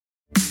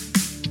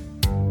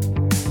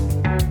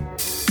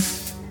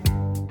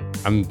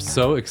I'm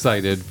so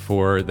excited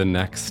for the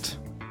next,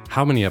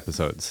 how many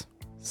episodes?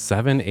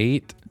 7,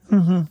 8?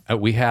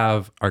 We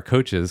have our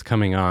coaches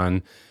coming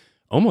on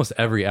almost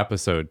every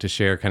episode to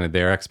share kind of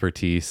their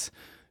expertise.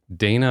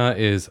 Dana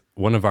is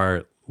one of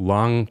our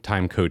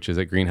longtime coaches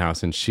at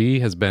Greenhouse, and she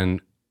has been,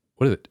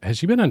 has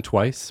she been on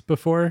twice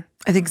before?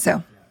 I think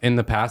so. In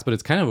the past, but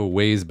it's kind of a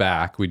ways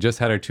back. We just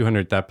had our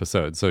 200th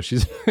episode, so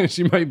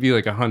she might be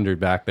like 100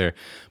 back there.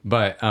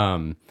 But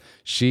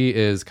she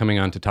is coming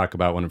on to talk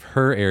about one of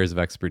her areas of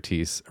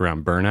expertise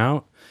around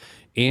burnout.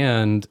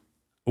 And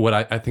what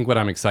I think what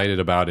I'm excited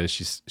about is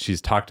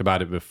she's talked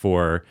about it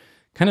before,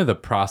 kind of the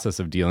process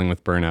of dealing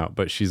with burnout,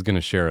 but she's going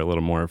to share a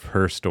little more of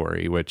her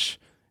story, which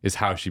is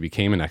how she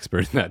became an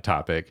expert in that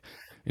topic.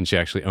 And she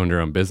actually owned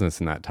her own business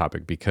in that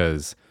topic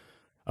because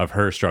of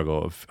her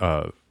struggle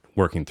of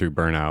working through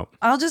burnout.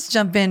 I'll just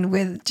jump in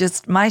with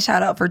just my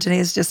shout out for today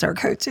is just our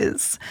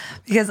coaches,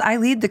 because I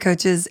lead the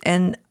coaches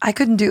and I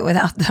couldn't do it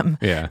without them.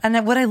 Yeah.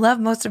 And what I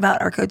love most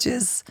about our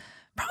coaches,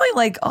 probably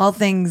like all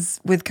things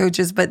with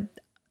coaches, but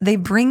they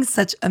bring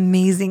such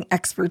amazing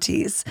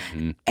expertise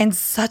and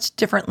such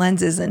different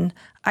lenses. And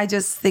I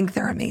just think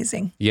they're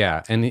amazing.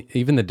 Yeah. And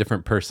even the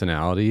different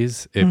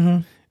personalities,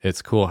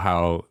 it's cool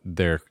how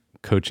their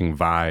coaching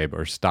vibe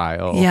or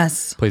style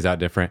plays out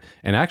different.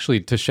 And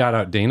actually, to shout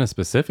out Dana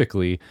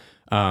specifically,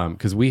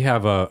 because we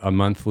have a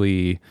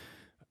monthly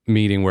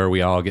meeting where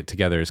we all get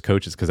together as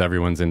coaches because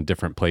everyone's in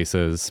different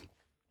places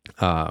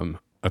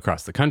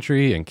across the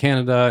country and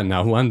Canada and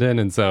now London.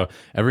 And so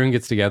everyone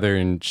gets together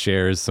and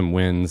shares some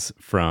wins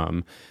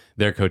from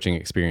their coaching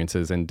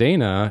experiences. And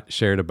Dana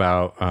shared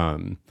about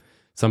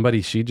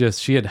somebody she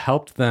had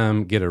helped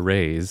them get a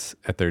raise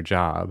at their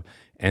job.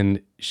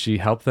 And she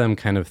helped them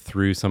kind of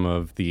through some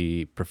of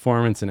the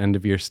performance and end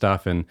of year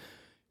stuff. And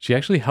she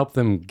actually helped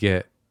them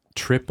get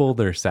triple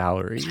their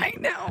salary. I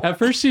know. At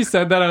first she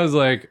said that, I was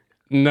like,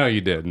 no,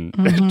 you didn't.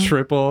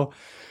 Triple.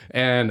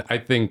 And I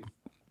think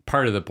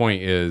part of the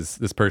point is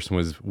this person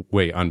was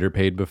way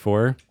underpaid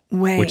before,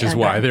 which is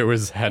why there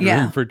was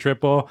headroom for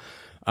triple.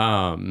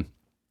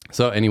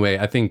 So anyway,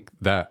 I think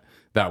that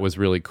was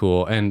really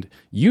cool. And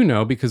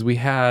because we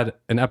had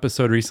an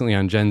episode recently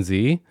on Gen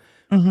Z,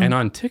 and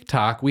on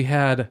TikTok, we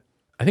had,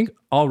 I think,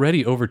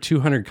 already over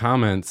 200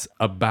 comments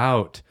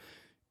about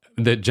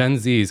the Gen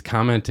Zs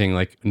commenting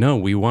like, no,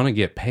 we want to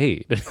get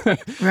paid. Right.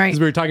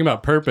 Because we were talking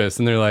about purpose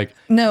and they're like,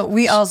 no,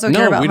 we also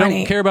care about money. No, we don't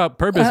money. care about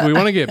purpose. We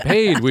want to get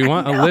paid. We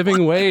want a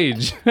living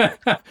wage.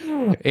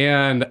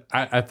 And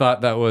I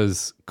thought that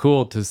was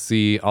cool to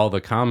see all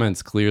the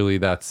comments. Clearly,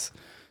 that's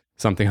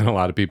something on a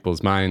lot of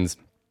people's minds.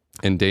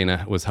 And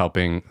Dana was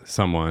helping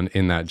someone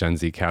in that Gen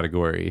Z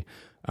category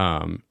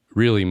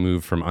really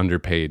move from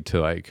underpaid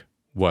to like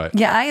what?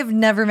 Yeah, I have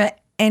never met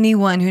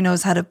anyone who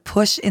knows how to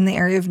push in the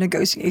area of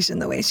negotiation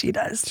the way she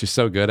does. She's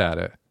so good at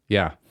it.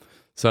 Yeah.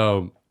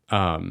 So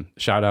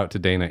shout out to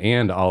Dana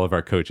and all of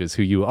our coaches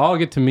who you all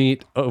get to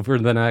meet over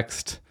the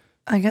next,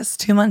 I guess,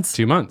 2 months.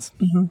 2 months.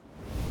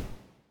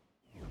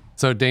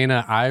 So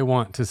Dana, I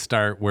want to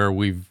start where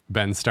we've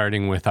been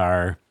starting with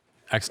our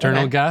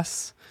external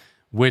guests,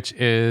 which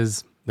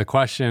is the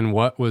question,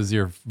 what was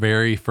your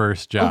very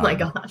first job? Oh my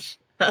gosh.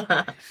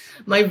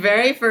 My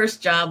very first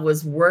job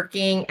was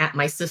working at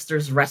my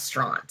sister's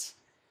restaurant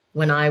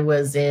when I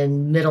was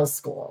in middle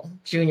school,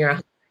 junior.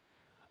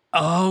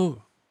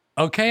 Oh,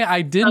 okay.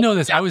 I did know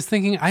this. I was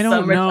thinking, I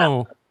don't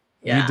know.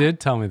 Yeah. You did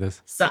tell me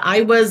this. So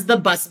I was the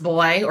bus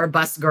boy or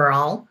bus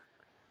girl.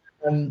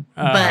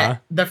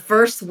 But the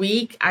first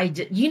week I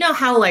did,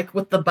 how like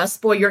with the bus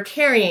boy, you're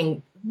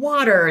carrying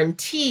water and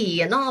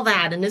tea and all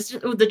that. And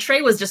the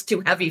tray was just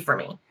too heavy for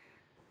me.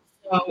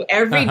 So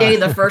every day,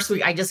 the first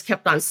week, I just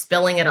kept on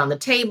spilling it on the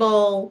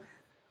table,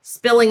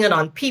 spilling it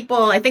on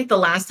people. I think the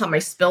last time I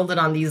spilled it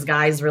on these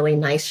guys' really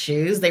nice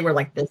shoes, they were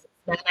like this,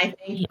 I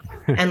think.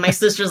 And my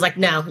sister's like,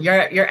 no,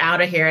 you're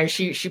out of here. And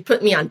she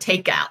put me on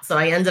takeout. So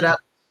I ended up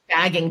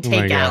bagging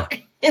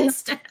takeout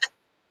instead.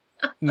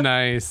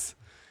 Nice.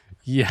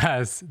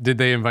 Yes. Did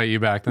they invite you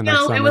back the next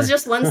summer? No, it was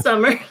just one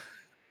summer.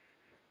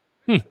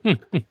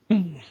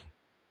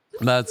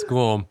 That's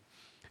cool.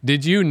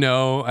 Did you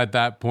know at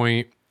that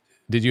point,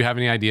 did you have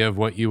any idea of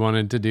what you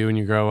wanted to do when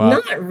you grow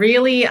up? Not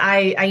really.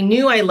 I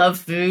knew I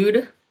loved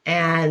food,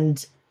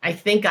 and I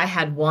think I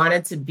had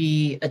wanted to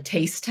be a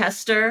taste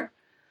tester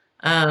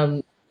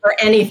for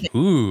anything.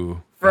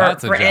 Ooh,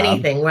 for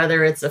anything,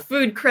 whether it's a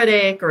food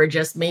critic or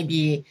just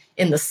maybe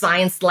in the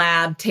science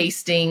lab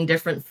tasting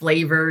different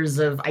flavors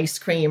of ice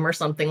cream or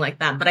something like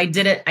that. But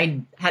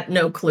I had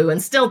no clue,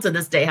 and still to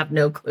this day have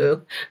no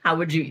clue. How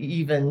would you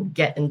even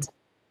get into?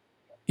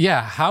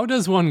 Yeah, how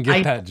does one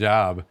get that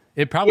job?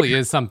 It probably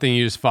is something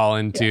you just fall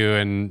into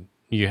and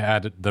you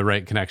had the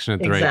right connection at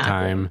the right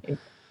time.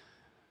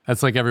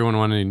 That's like everyone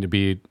wanting to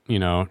be,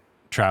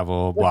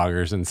 travel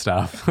bloggers and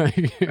stuff.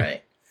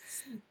 Right.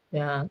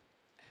 Yeah.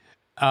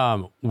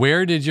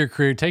 Where did your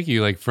career take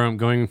you? Like from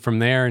going from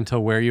there until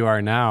where you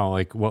are now?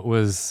 Like what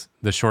was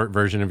the short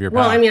version of your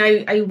Well, path? I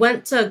mean, I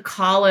went to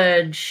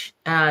college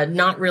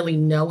not really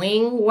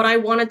knowing what I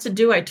wanted to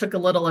do. I took a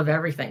little of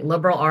everything,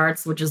 liberal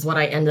arts, which is what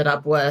I ended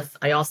up with.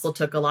 I also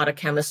took a lot of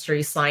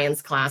chemistry,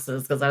 science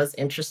classes because I was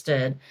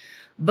interested.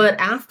 But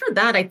after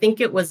that, I think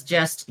it was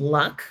just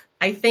luck.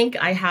 I think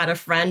I had a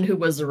friend who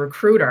was a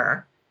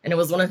recruiter, and it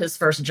was one of his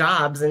first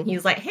jobs. And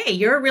he's like, hey,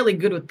 you're really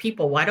good with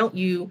people. Why don't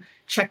you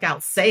check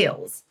out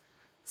sales?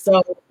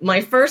 So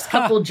my first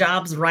couple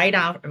jobs right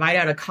out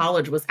of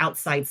college was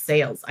outside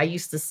sales. I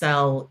used to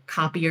sell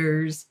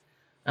copiers,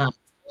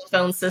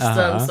 phone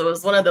systems. So it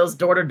was one of those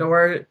door to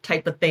door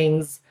type of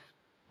things,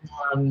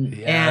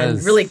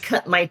 and really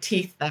cut my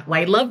teeth that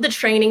way. I love the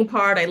training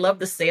part. I love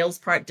the sales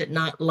part. Did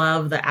not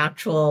love the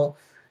actual,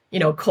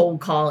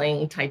 cold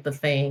calling type of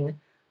thing.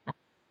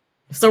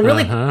 So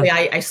really quickly,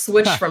 I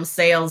switched from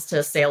sales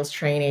to sales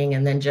training,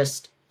 and then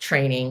just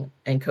training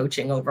and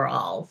coaching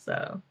overall.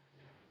 So.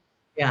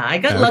 Yeah, I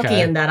got lucky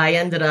in that I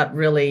ended up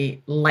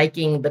really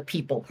liking the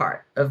people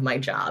part of my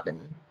job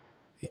and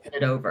get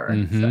it over.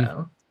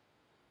 So,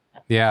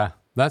 yeah,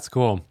 that's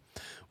cool.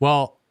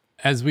 Well,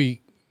 as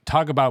we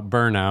talk about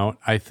burnout,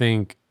 I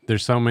think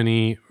there's so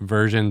many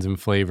versions and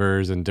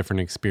flavors and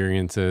different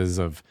experiences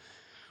of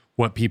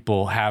what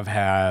people have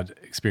had,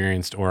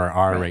 experienced, or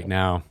are right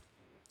now.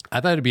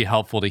 I thought it'd be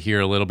helpful to hear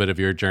a little bit of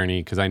your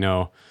journey, because I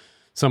know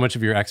so much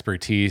of your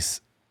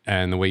expertise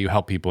and the way you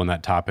help people in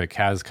that topic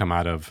has come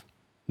out of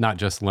not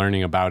just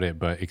learning about it,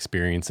 but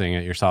experiencing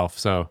it yourself.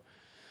 So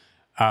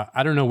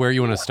I don't know where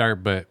you want to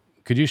start, but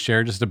could you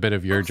share just a bit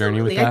of your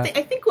journey with that?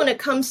 I think when it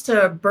comes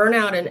to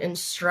burnout and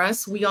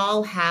stress, we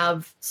all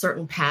have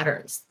certain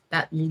patterns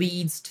that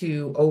leads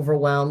to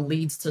overwhelm,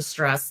 leads to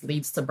stress,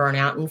 leads to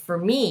burnout. And for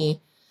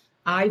me,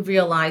 I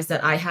realized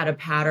that I had a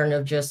pattern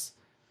of just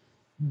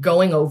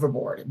going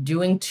overboard,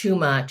 doing too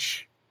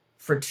much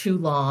for too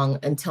long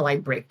until I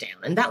break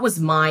down. And that was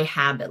my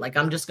habit. Like,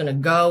 I'm just going to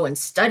go and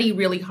study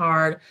really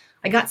hard.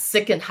 I got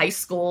sick in high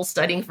school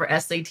studying for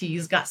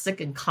SATs, got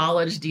sick in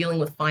college dealing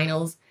with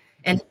finals,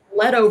 and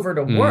led over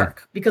to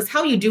work, because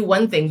how you do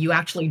one thing, you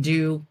actually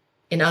do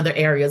in other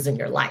areas in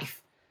your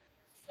life.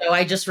 So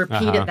I just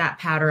repeated that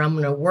pattern. I'm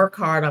going to work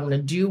hard. I'm going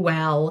to do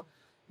well.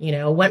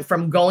 Went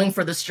from going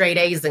for the straight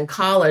A's in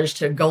college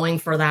to going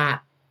for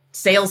that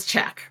sales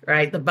check,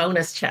 right? The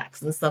bonus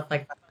checks and stuff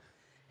like that.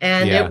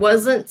 And it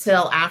wasn't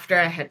till after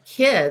I had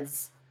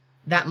kids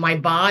that my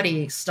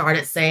body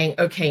started saying,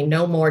 okay,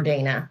 no more,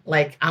 Dana.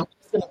 Like, I'm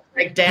just going to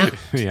break down.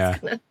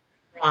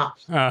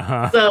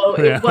 So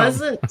it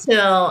wasn't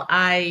till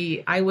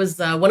I was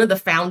one of the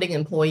founding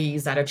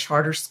employees at a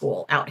charter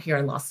school out here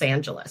in Los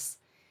Angeles.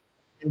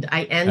 And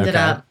I ended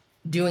up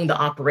doing the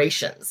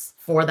operations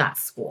for that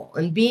school.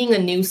 And being a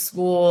new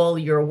school,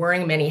 you're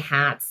wearing many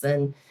hats.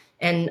 And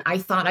I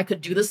thought I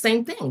could do the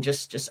same thing,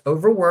 just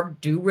overwork,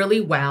 do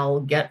really well,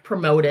 get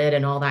promoted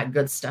and all that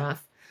good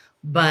stuff.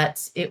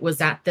 But it was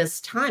at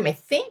this time, I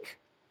think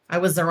I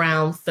was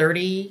around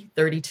 30,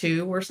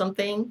 32 or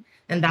something.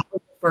 And that was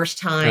the first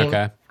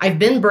time. I've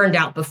been burned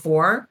out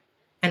before,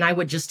 and I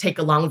would just take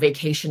a long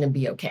vacation and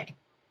be okay.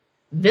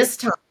 This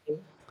time,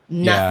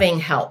 nothing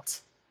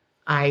helped.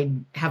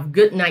 I'd have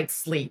good night's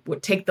sleep,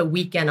 would take the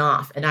weekend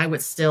off, and I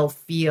would still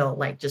feel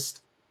like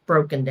just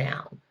broken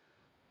down.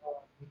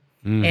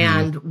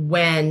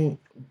 And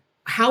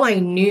how I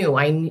knew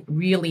I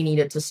really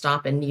needed to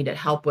stop and needed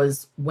help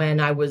was when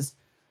I was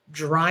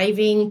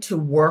driving to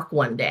work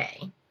one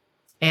day,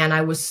 and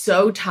I was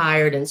so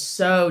tired and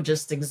so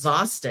just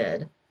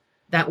exhausted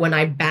that when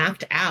I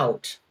backed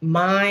out,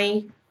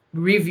 my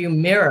rearview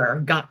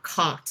mirror got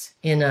caught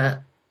in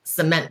a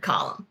cement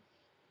column,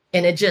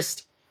 and it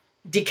just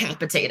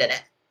decapitated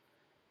it.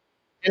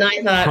 And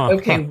I thought,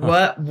 okay,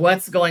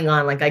 what's going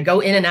on? Like, I go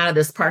in and out of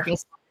this parking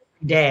spot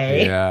every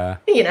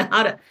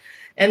day.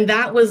 And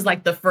that was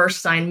like the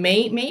first sign.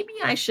 Maybe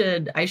I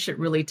should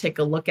really take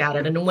a look at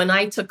it. And when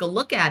I took a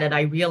look at it,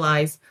 I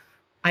realized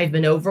I've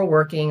been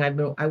overworking.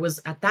 I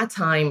was at that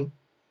time,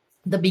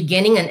 the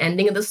beginning and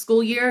ending of the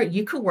school year,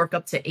 you could work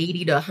up to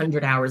 80 to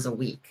 100 hours a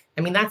week.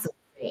 I mean, that's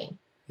insane.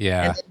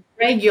 And then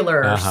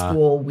regular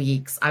school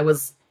weeks, I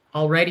was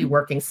already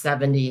working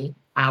 70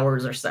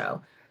 hours or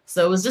so.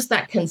 So it was just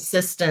that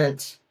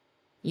consistent,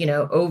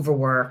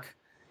 overwork.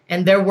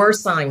 And there were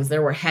signs.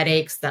 There were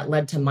headaches that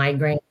led to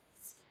migraines,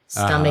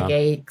 stomach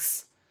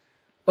aches,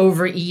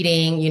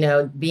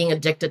 overeating, being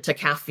addicted to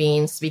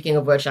caffeine. Speaking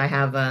of which, I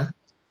have a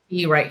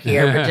tea right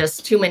here, but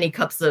just too many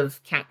cups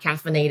of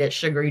caffeinated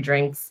sugary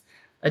drinks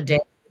a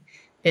day.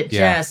 It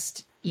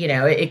just,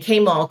 it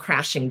came all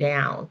crashing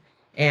down.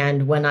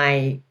 And when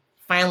I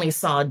finally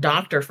saw a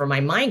doctor for my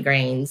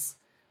migraines,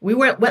 we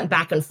went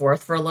back and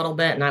forth for a little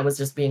bit, and I was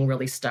just being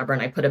really stubborn.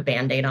 I put a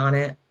Band-Aid on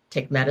it,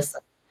 take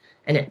medicine,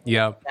 and it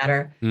got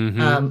better.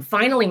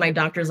 Finally, my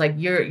doctor's like,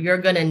 you're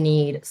going to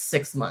need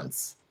 6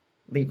 months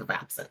leave of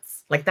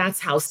absence. Like,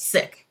 that's how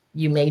sick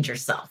you made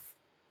yourself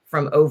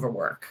from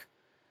overwork.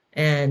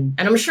 And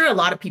I'm sure a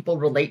lot of people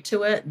relate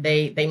to it.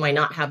 They might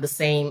not have the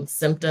same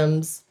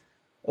symptoms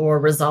or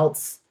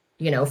results,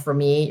 for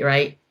me,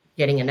 right?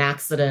 getting in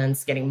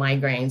accidents, getting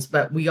migraines,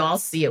 but we all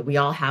see it. We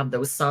all have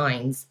those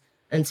signs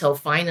until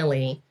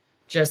finally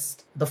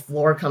just the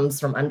floor comes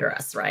from under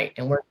us, right?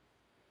 And we're,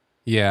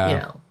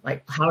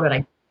 like, how did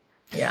I?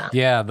 Yeah.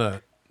 Yeah.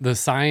 The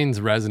signs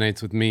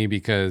resonates with me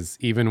because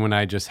even when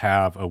I just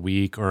have a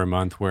week or a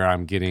month where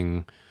I'm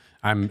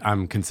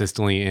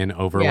consistently in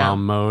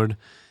overwhelm mode,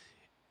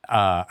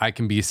 I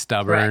can be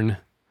stubborn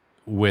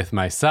with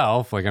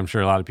myself. Like I'm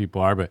sure a lot of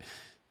people are, but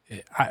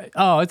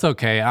it's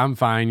okay. I'm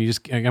fine.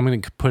 I'm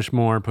going to push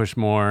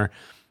more.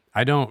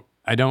 I don't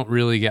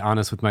really get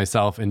honest with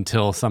myself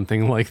until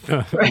something like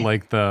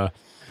the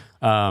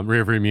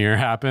rearview mirror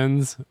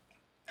happens,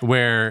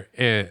 where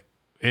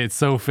it's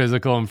so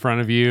physical in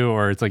front of you,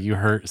 or it's like you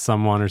hurt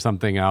someone or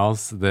something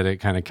else that it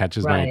kind of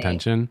catches my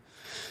attention.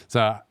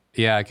 So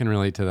yeah, I can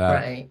relate to that.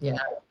 Right. Yeah.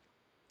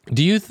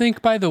 Do you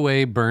think, by the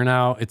way,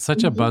 burnout, it's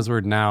such a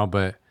buzzword now,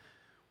 but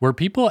were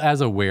people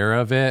as aware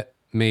of it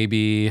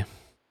maybe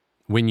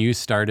when you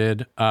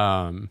started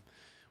kind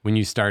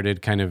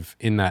of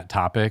in that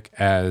topic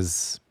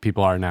as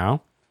people are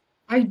now?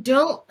 I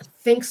don't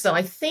think so.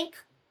 I think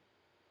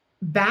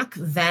back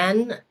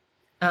then,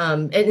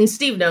 and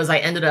Steve knows I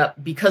ended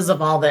up, because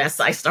of all this,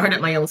 I started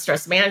my own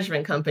stress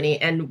management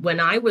company. And when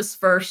I was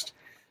first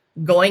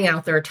going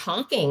out there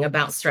talking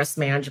about stress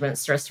management,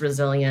 stress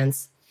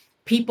resilience,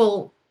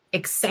 people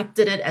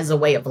accepted it as a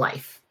way of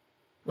life.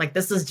 Like,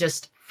 this is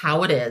just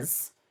how it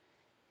is.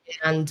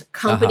 And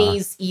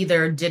companies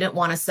either didn't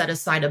want to set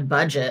aside a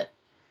budget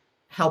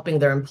helping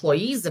their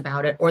employees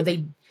about it, or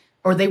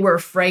they were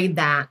afraid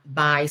that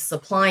by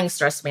supplying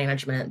stress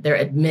management, they're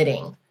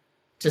admitting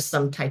to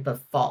some type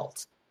of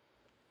fault.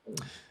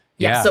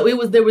 Yeah. So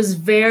there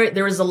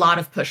was a lot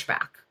of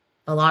pushback.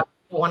 A lot of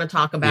people want to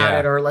talk about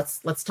it, or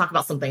let's talk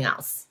about something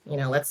else.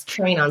 Let's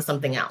train on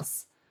something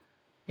else.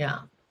 Yeah.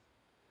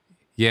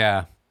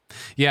 Yeah.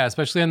 Yeah,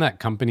 especially on that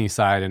company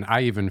side. And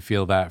I even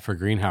feel that for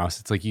Greenhouse.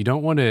 It's like you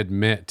don't want to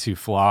admit to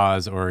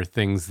flaws or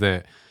things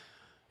that,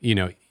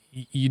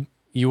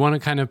 you want to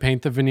kind of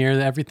paint the veneer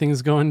that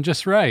everything's going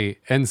just right.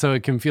 And so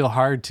it can feel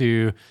hard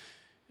to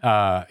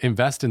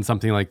invest in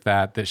something like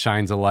that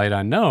shines a light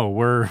on, no,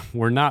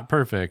 we're not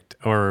perfect,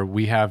 or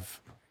we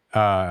have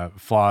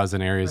flaws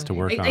and areas to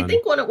work on. I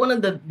think one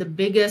of the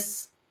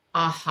biggest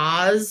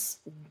ahas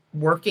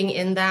working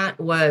in that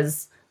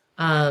was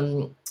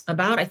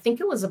I think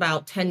it was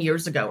about 10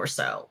 years ago or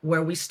so,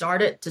 where we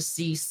started to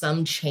see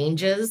some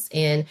changes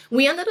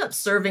we ended up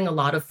serving a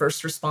lot of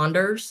first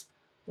responders,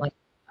 like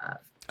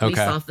police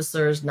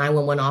officers,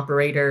 911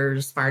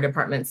 operators, fire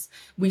departments.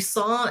 We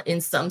saw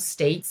in some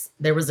states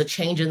there was a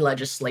change in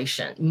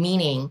legislation,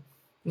 meaning,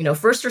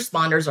 first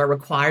responders are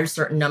required a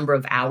certain number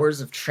of hours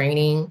of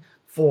training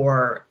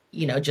for,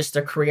 just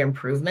a career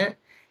improvement.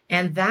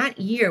 And that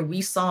year,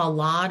 we saw a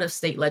lot of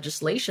state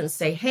legislation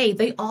say, hey,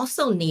 they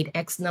also need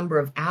X number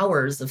of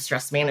hours of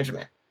stress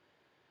management.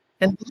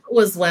 And that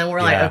was when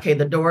we're like, okay,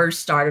 the doors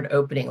started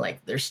opening.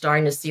 Like, they're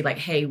starting to see, like,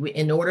 hey,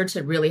 in order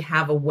to really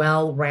have a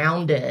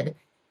well-rounded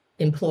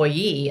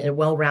employee and a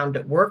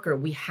well-rounded worker,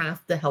 we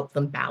have to help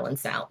them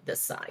balance out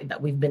this side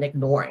that we've been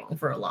ignoring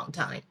for a long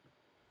time.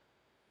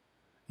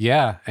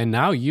 Yeah. And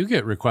now you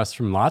get requests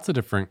from lots of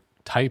different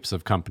types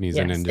of companies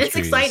and industries. It's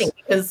exciting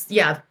because,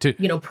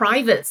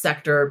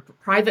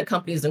 private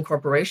companies and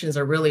corporations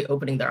are really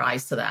opening their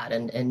eyes to that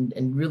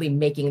and really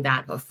making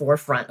that a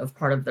forefront of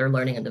part of their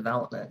learning and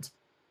development.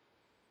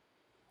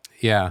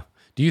 Yeah.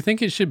 Do you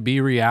think it should be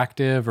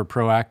reactive or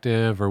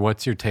proactive, or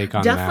what's your take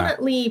on that?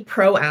 Definitely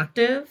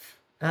proactive,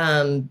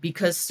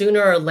 because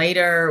sooner or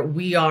later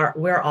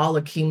we're all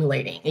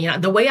accumulating.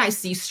 The way I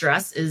see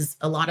stress is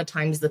a lot of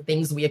times the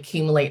things we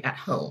accumulate at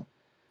home.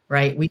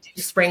 Right. We do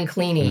spring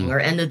cleaning or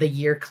end of the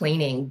year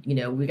cleaning.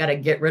 We got to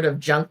get rid of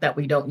junk that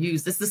we don't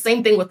use. It's the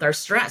same thing with our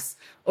stress.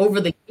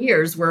 Over the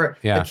years, we're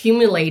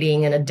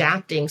accumulating and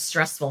adapting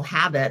stressful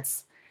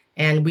habits.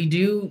 And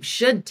we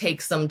should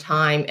take some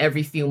time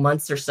every few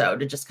months or so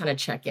to just kind of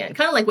check in.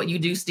 Kind of like what you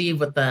do,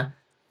 Steve, with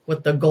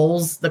the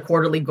goals, the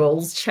quarterly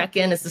goals check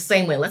in. It's the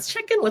same way. Let's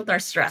check in with our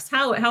stress.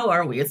 How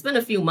are we? It's been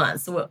a few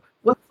months. So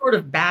what sort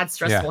of bad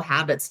stressful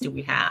habits do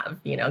we have?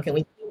 Can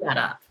we clean that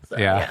up? So,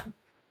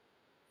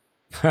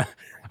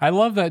 I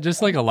love that.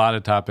 Just like a lot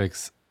of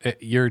topics,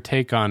 your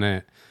take on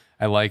it,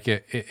 I like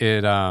it.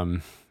 It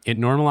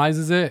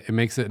normalizes it. It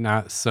makes it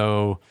not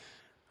so,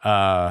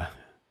 I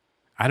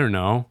don't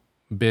know,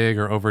 big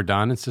or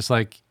overdone. It's just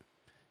like,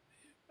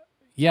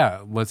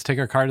 let's take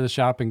our car to the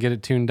shop and get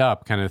it tuned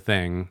up kind of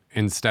thing,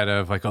 instead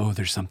of like, oh,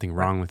 there's something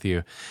wrong with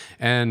you.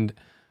 And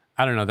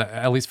I don't know, that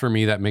at least for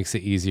me, that makes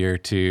it easier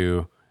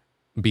to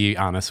be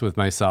honest with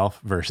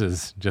myself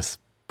versus just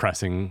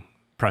pressing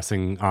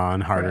on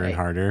harder and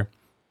harder.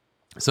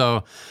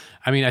 So,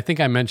 I mean, I think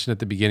I mentioned at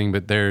the beginning,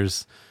 but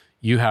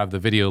you have the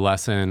video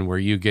lesson where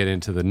you get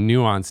into the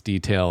nuanced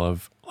detail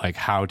of like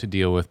how to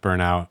deal with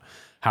burnout,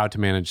 how to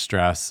manage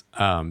stress,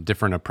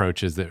 different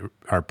approaches that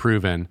are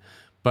proven.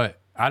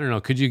 But I don't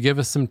know, could you give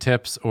us some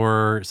tips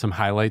or some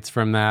highlights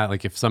from that?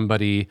 Like if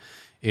somebody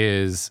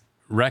is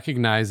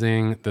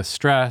recognizing the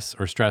stress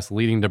or stress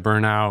leading to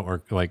burnout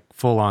or like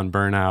full on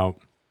burnout,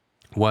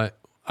 What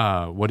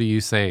do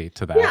you say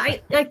to that?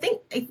 Yeah, I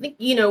think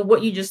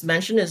what you just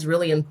mentioned is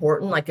really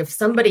important. Like if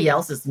somebody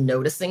else is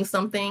noticing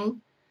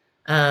something,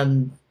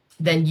 then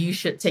you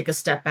should take a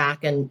step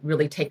back and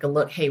really take a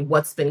look. Hey,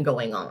 what's been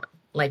going on?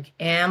 Like,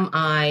 am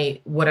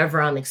I,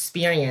 whatever I'm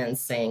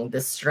experiencing,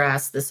 this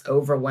stress, this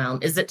overwhelm,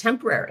 is it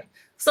temporary?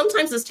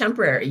 Sometimes it's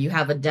temporary. You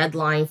have a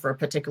deadline for a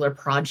particular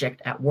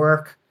project at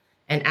work,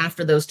 and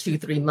after those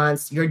 2-3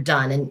 months, you're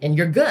done and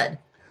you're good.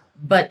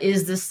 But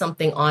is this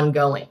something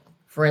ongoing?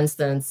 For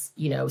instance,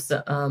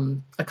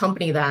 a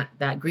company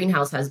that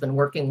Greenhouse has been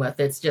working with,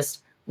 it's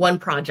just one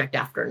project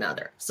after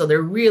another. So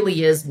there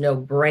really is no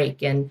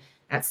break. And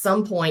at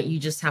some point, you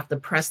just have to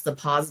press the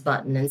pause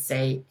button and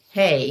say,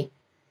 hey,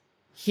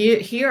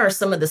 here are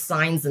some of the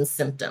signs and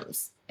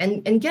symptoms,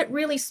 and get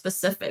really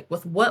specific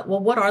with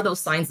what are those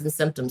signs and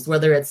symptoms,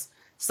 whether it's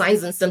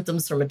signs and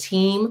symptoms from a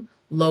team,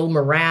 low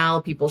morale,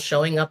 people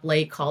showing up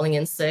late, calling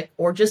in sick,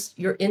 or just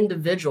your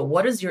individual.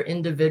 What is your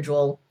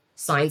individual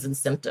signs and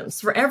symptoms?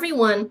 For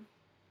everyone,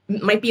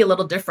 it might be a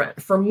little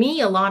different. For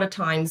me, a lot of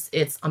times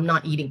it's I'm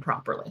not eating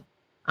properly.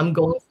 I'm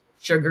going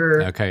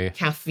sugar,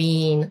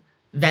 caffeine,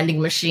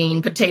 vending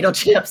machine, potato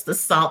chips, the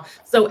salt.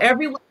 So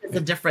everyone has a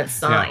different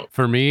sign. Yeah.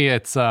 For me,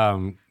 it's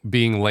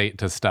being late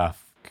to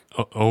stuff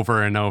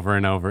over and over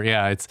and over.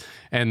 Yeah,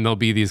 and there'll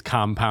be these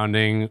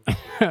compounding,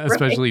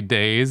 especially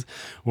days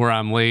where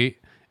I'm late.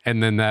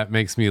 And then that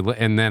makes me,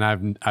 and then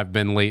I've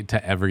been late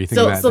to everything.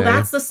 So day.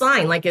 That's the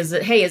sign. Like, is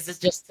this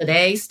just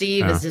today,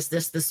 Steve? Is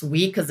this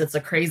week? Because it's a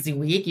crazy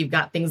week. You've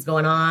got things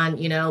going on.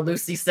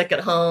 Lucy's sick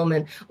at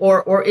home,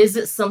 or is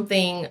it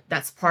something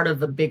that's part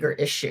of a bigger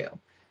issue?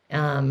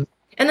 And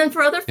then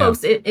for other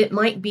folks, it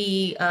might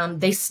be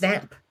they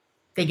snap,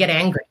 they get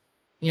angry.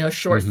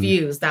 Short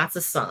fuse. That's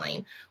a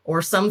sign.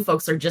 Or some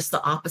folks are just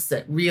the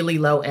opposite, really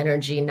low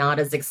energy, not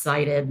as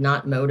excited,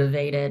 not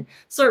motivated.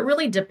 So it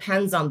really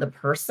depends on the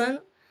person.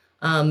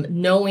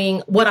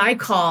 Knowing what I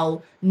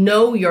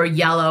know your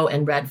yellow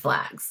and red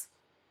flags.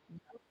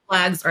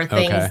 Flags are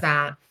things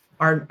that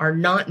are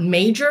not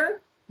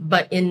major,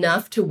 but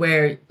enough to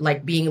where,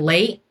 like being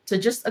late, to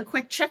just a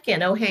quick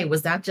check-in. Oh, hey,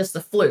 was that just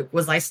a fluke?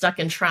 Was I stuck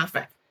in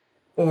traffic?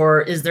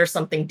 Or is there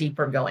something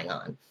deeper going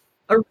on?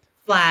 A red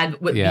flag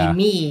would be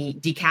me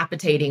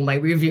decapitating my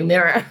rearview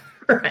mirror,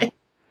 right?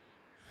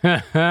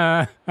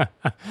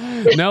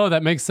 No,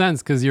 that makes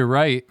sense, because you're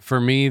right. For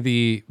me,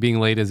 the being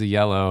late is a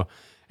yellow.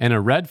 And a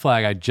red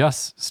flag, I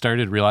just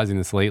started realizing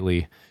this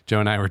lately. Joe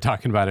and I were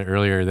talking about it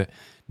earlier, that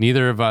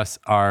neither of us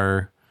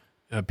are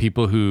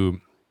people who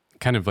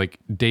kind of like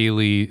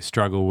daily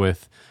struggle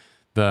with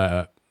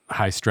the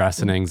high stress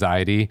and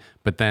anxiety.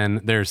 But then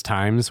there's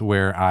times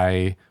where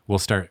I will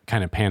start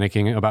kind of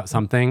panicking about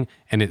something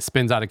and it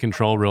spins out of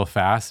control real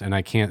fast and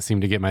I can't seem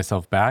to get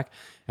myself back.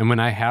 And when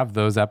I have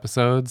those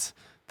episodes,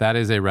 that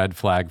is a red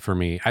flag for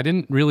me. I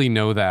didn't really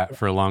know that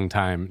for a long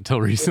time until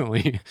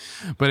recently,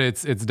 but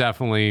it's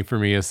definitely for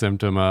me a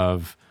symptom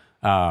of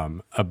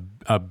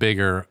a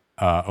bigger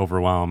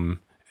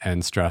overwhelm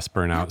and stress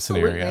burnout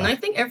scenario. And I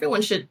think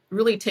everyone should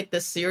really take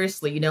this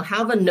seriously.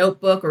 Have a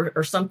notebook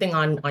or something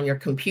on your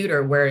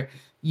computer where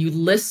you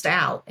list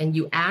out and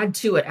you add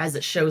to it as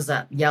it shows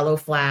up, yellow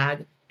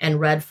flag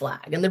and red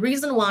flag. And the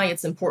reason why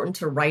it's important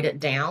to write it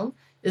down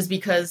is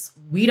because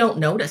we don't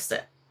notice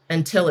it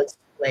until it's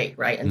late,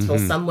 right? Until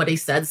somebody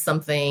says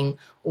something,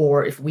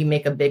 or if we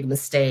make a big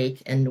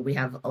mistake and we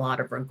have a lot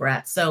of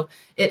regret. So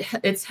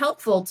it's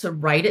helpful to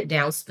write it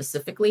down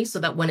specifically so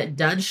that when it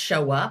does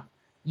show up,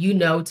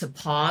 to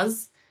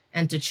pause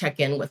and to check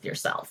in with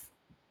yourself.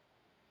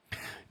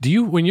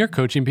 When you're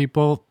coaching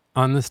people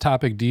on this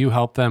topic, do you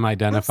help them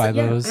identify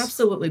those? Yeah,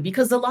 absolutely.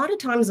 Because a lot of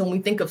times when we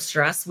think of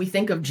stress, we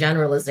think of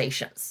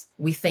generalizations.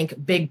 We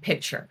think big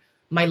picture.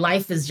 My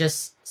life is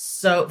just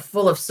so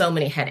full of so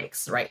many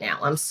headaches right now.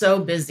 I'm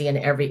so busy in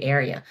every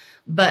area.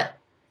 But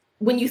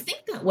when you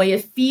think that way,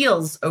 it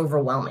feels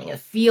overwhelming. It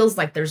feels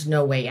like there's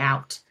no way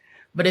out.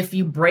 But if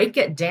you break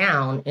it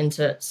down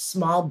into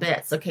small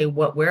bits, okay,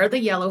 where are the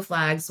yellow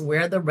flags?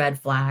 Where are the red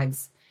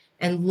flags?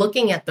 And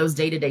looking at those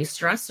day-to-day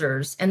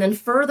stressors, and then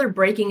further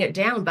breaking it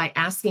down by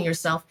asking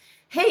yourself,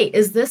 hey,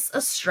 is this a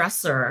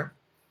stressor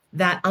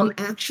that I'm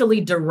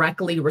actually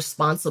directly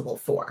responsible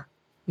for?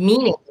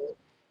 Meaning,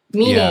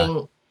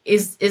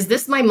 is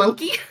this my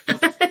monkey?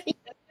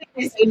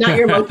 Not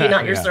your monkey,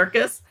 not your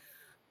circus.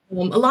 A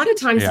lot of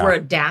times we're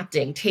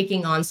adapting,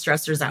 taking on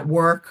stressors at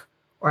work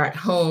or at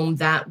home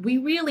that we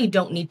really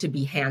don't need to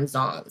be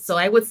hands-on. So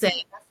I would say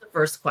that's the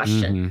first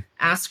question.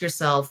 Ask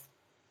yourself,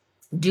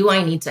 do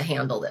I need to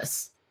handle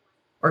this?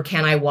 Or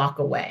can I walk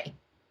away?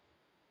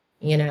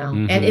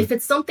 And if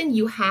it's something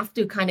you have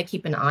to kind of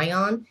keep an eye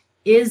on,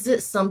 is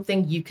it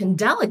something you can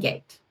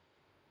delegate?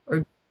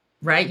 Or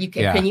right?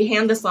 Can you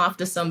hand this off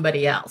to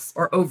somebody else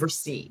or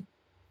oversee?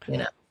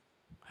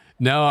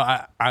 No,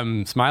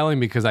 I'm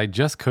smiling because I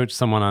just coached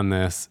someone on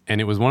this,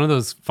 and it was one of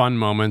those fun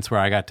moments where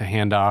I got to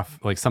hand off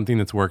like something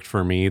that's worked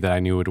for me that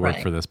I knew would work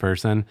for this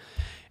person.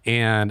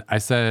 And I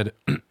said,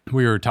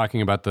 we were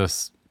talking about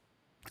this.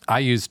 I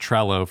use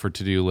Trello for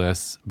to-do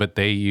lists, but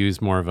they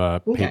use more of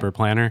a paper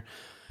planner.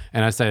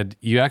 And I said,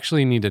 you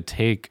actually need to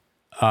take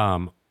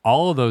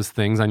all of those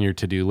things on your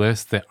to-do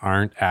list that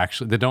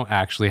don't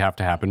actually have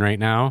to happen right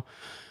now,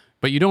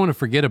 but you don't want to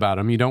forget about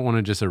them. You don't want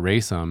to just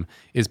erase them,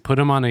 is put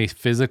them on a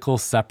physical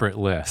separate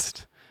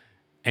list.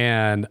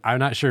 And I'm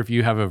not sure if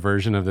you have a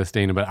version of this,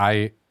 Dana, but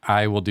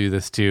I will do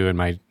this too. In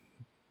my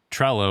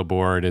Trello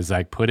board is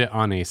I put it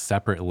on a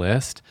separate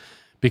list,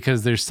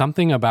 because there's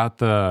something about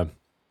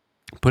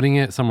putting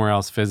it somewhere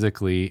else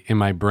physically in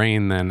my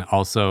brain then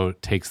also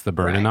takes the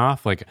burden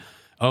off. Like,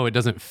 oh, it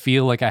doesn't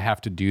feel like I have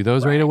to do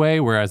those right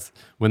away. Whereas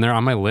when they're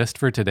on my list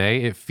for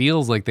today, it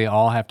feels like they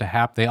all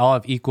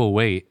have equal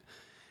weight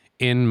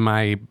in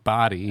my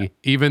body,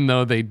 even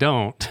though they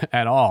don't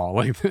at all.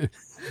 Like,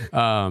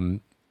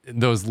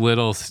 those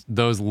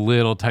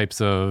little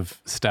types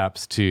of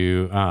steps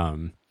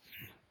to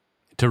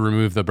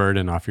remove the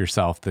burden off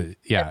yourself.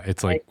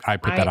 It's like I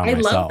put that on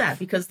myself. I love that,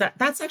 because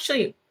that's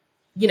actually,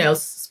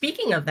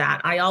 speaking of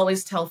that, I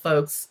always tell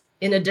folks,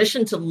 in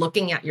addition to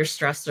looking at your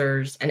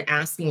stressors and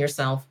asking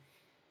yourself,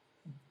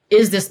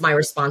 is this my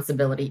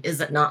responsibility?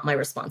 Is it not my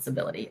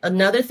responsibility?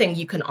 Another thing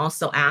you can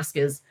also ask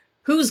is,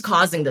 who's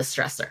causing this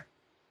stressor?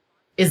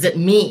 Is it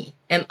me?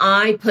 Am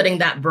I putting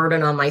that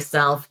burden on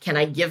myself? Can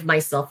I give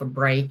myself a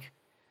break?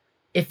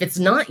 If it's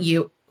not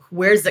you,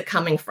 where's it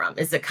coming from?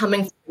 Is it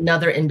coming from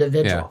another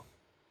individual? Yeah.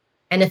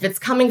 And if it's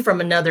coming from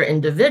another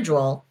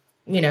individual,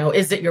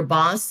 is it your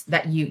boss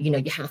that you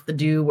have to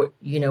do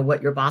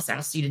what your boss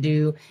asks you to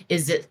do?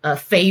 Is it a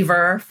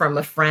favor from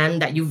a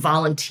friend that you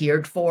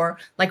volunteered for?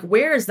 Like,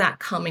 where is that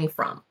coming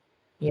from?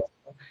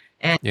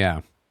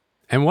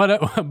 And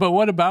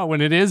what about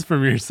when it is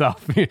from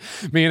yourself? Me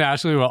and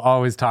Ashley will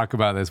always talk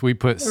about this. We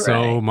put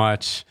so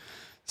much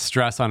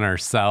stress on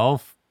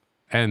ourselves,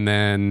 and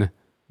then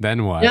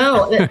what?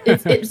 No,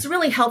 it's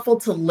really helpful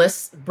to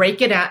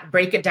break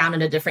it down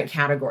into different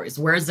categories.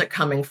 Where is it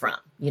coming from?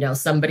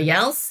 Somebody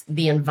else,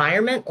 the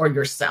environment, or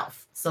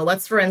yourself. So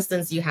let's, for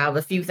instance, you have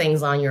a few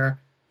things on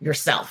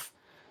yourself.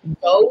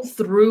 Go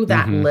through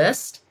that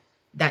list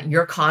that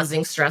you're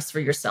causing stress for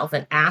yourself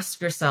and ask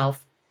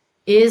yourself,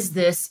 is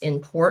this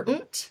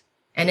important?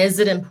 And is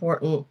it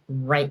important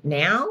right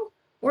now?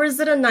 Or is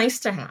it a nice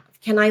to have?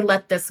 Can I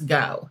let this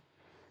go?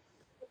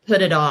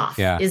 Put it off.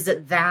 Yeah. Is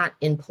it that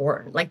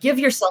important? Like, give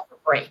yourself a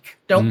break.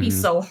 Don't be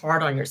so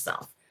hard on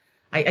yourself.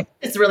 I think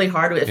it's really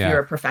hard if you're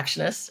a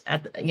perfectionist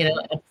at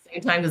the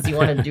same time, because you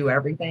want to do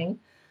everything.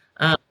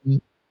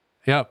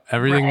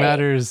 Everything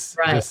matters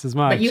just as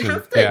much. But you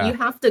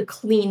have to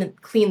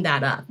clean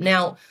that up.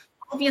 Now,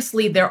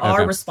 obviously, there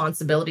are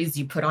responsibilities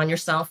you put on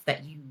yourself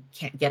that you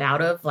can't get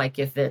out of. Like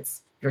if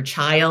it's your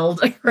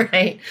child,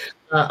 right?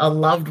 A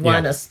loved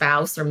one, a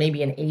spouse, or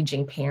maybe an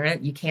aging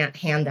parent, you can't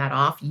hand that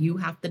off. You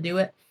have to do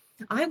it.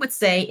 I would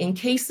say in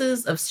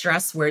cases of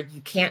stress where you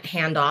can't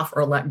hand off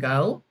or let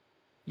go,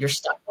 you're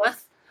stuck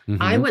with,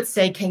 I would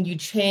say, can you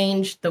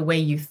change the way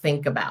you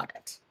think about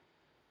it?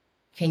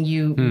 Can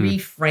you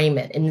reframe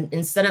it? And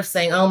instead of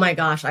saying, oh my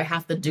gosh, I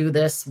have to do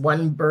this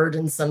one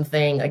burdensome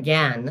thing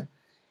again,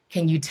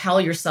 can you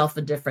tell yourself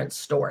a different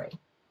story?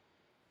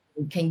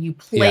 Can you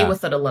play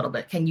with it a little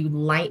bit? Can you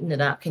lighten it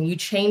up? Can you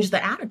change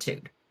the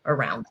attitude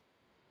around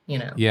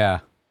it? Yeah.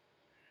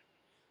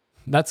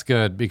 That's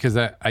good, because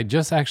I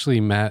just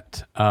actually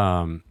met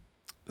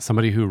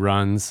somebody who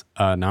runs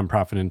a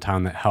nonprofit in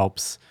town that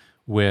helps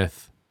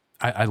with,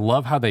 I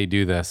love how they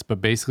do this,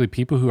 but basically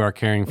people who are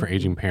caring for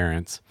aging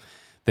parents,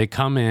 they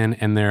come in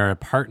and they're a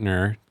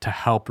partner to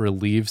help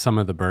relieve some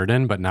of the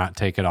burden, but not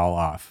take it all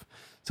off.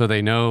 So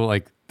they know,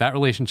 like, that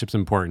relationship's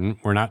important.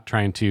 We're not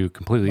trying to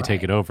completely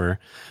take it over,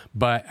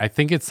 but I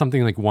think it's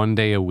something like one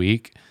day a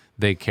week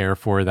they care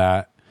for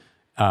that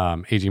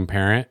aging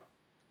parent,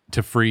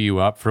 to free you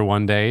up for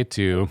one day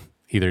to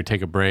either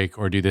take a break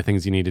or do the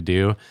things you need to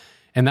do.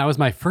 And that was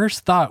my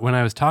first thought when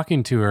I was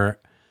talking to her.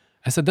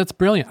 I said, that's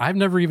brilliant. I've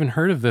never even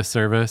heard of this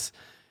service.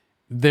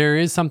 There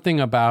is something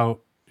about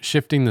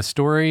shifting the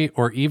story,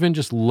 or even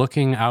just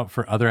looking out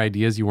for other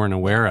ideas you weren't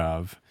aware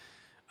of,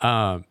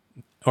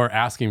 or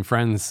asking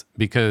friends,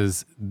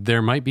 because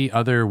there might be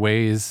other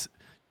ways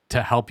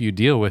to help you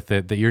deal with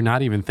it that you're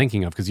not even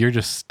thinking of, because you're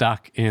just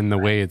stuck in the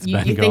way it's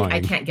been you going.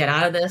 Think, I can't get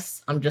out of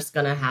this. I'm just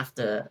going to have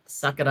to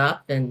suck it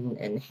up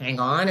and hang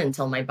on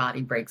until my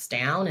body breaks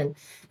down.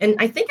 And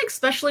I think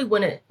especially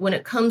when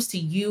it comes to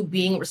you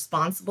being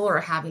responsible or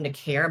having to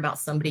care about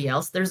somebody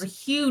else, there's a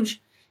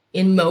huge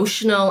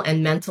emotional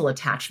and mental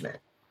attachment.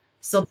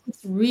 So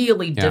it's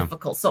really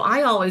difficult. So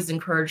I always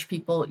encourage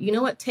people, you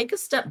know what, take a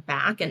step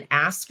back and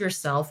ask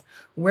yourself,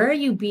 where are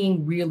you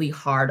being really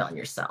hard on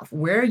yourself?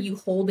 Where are you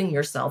holding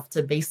yourself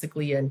to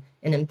basically an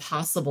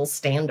impossible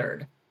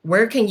standard?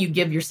 Where can you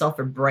give yourself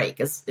a break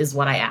is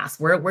what I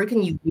ask. Where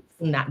can you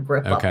loosen that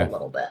grip up a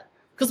little bit?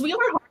 Because we are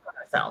hard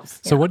on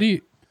ourselves. So what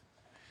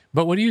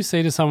do you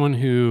say to someone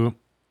who,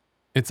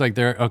 it's like,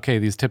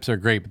 these tips are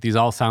great, but these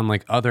all sound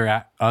like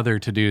other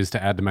to-dos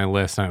to add to my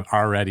list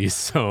already,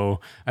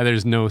 so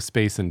there's no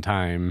space and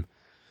time.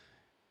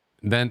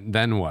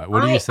 Then what?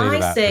 What do you say to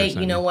that person?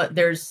 You know what,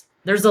 there's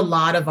a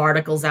lot of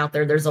articles out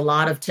there. There's a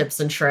lot of tips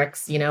and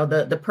tricks.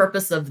 The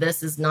purpose of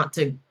this is not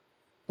to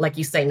like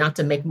you say, not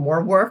to make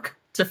more work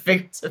to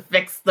fix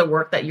the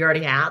work that you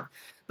already have.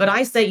 But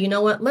I say, you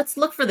know what, let's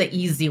look for the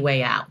easy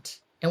way out.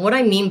 And what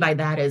I mean by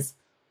that is,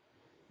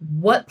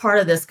 what part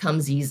of this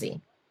comes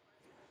easy?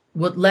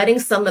 Would letting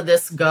some of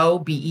this go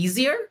be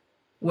easier?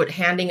 Would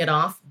handing it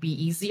off be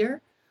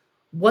easier?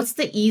 What's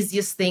the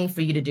easiest thing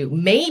for you to do?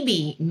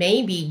 Maybe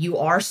you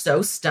are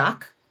so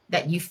stuck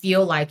that you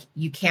feel like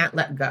you can't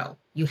let go.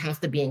 You have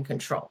to be in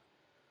control.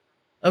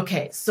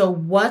 Okay, so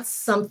what's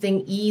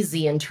something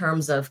easy in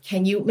terms of,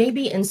 can you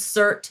maybe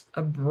insert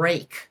a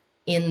break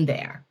in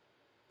there?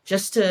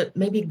 Just to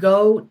maybe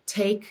go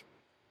take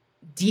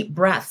deep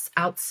breaths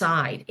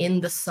outside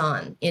in the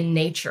sun, in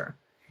nature.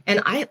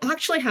 And I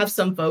actually have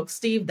some folks,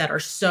 Steve, that are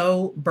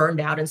so burned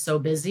out and so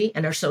busy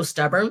and are so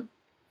stubborn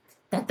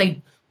that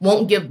they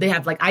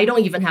have like, I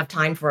don't even have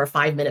time for a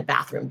 5-minute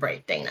bathroom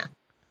break, Dana.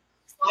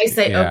 So I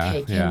say,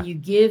 okay, can you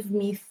give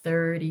me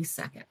 30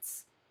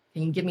 seconds?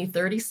 Can you give me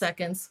 30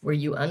 seconds where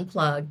you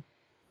unplug,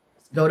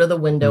 go to the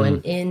window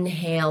and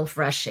inhale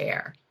fresh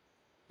air?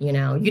 You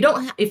know,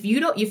 if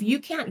you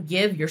can't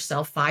give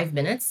yourself 5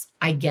 minutes,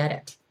 I get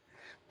it.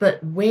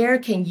 But where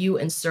can you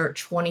insert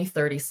 20,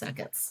 30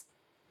 seconds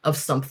of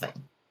something?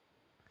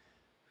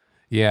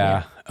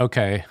 Yeah.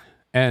 Okay.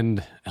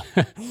 And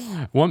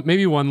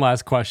maybe one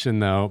last question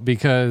though,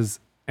 because,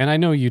 and I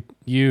know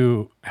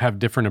you have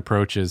different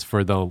approaches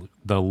for the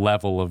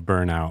level of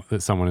burnout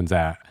that someone is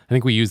at. I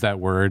think we use that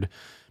word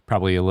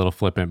probably a little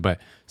flippant, but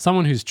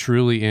someone who's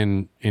truly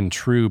in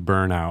true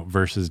burnout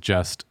versus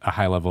just a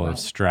high level of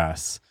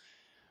stress.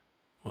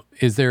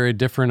 Is there a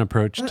different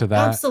approach to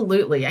that?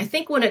 Absolutely. I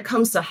think when it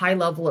comes to high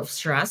level of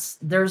stress,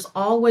 there's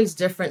always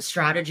different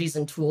strategies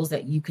and tools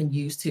that you can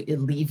use to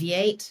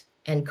alleviate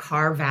and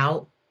carve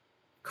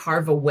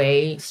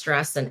away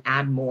stress and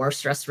add more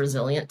stress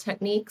resilient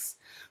techniques.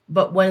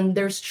 But when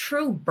there's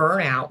true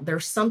burnout,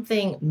 there's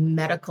something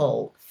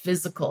medical,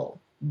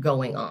 physical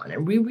going on.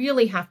 And we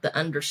really have to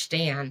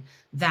understand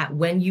that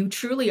when you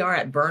truly are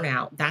at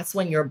burnout, that's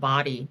when your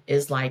body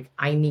is like,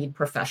 I need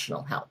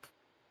professional help.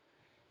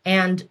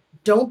 And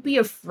don't be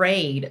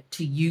afraid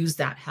to use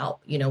that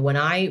help. You know, when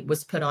I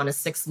was put on a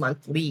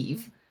 6-month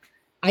leave,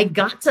 I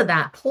got to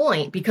that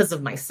point because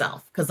of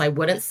myself, because I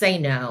wouldn't say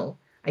no.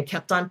 I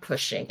kept on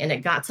pushing, and it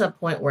got to a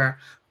point where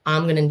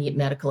I'm going to need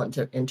medical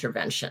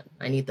intervention.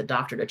 I need the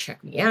doctor to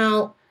check me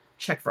out,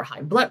 check for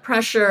high blood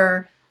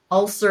pressure,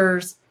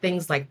 ulcers,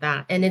 things like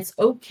that. And it's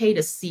okay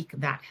to seek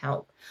that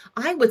help.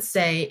 I would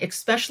say,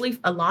 especially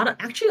a lot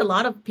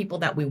of people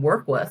that we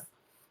work with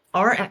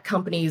are at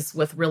companies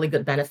with really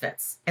good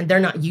benefits, and they're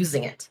not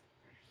using it.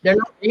 They're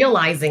not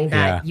realizing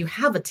that you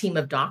have a team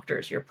of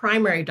doctors, your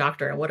primary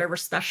doctor, and whatever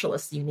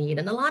specialists you need.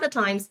 And a lot of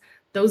times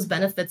those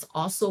benefits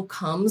also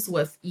comes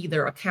with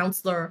either a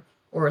counselor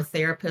or a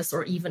therapist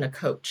or even a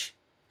coach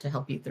to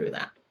help you through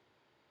that.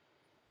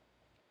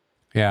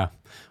 Yeah.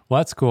 Well,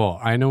 that's cool.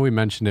 I know we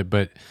mentioned it,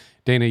 but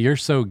Dana, you're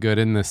so good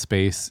in this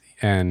space.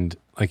 And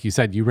like you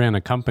said, you ran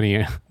a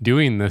company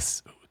doing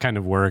this kind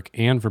of work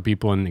and for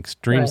people in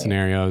extreme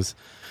scenarios,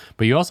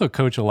 but you also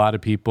coach a lot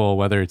of people,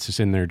 whether it's just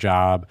in their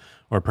job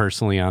or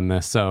personally on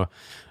this. So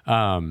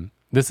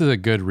this is a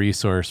good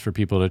resource for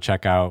people to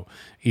check out,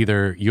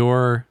 either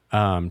your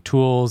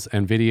tools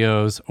and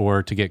videos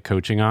or to get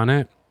coaching on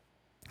it.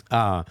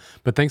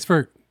 But thanks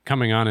for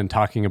coming on and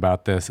talking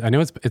about this. I know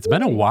it's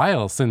been a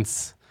while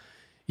since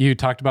you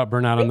talked about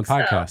burnout on the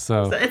podcast.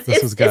 So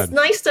this was good. It's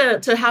nice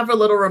to have a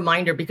little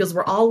reminder, because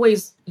we're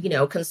always,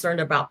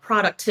 concerned about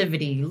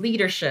productivity,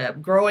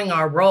 leadership, growing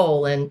our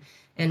role. And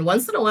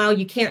once in a while,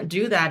 you can't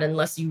do that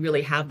unless you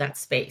really have that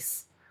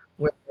space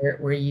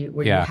where you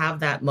have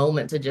that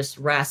moment to just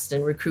rest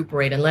and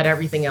recuperate and let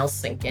everything else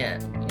sink in,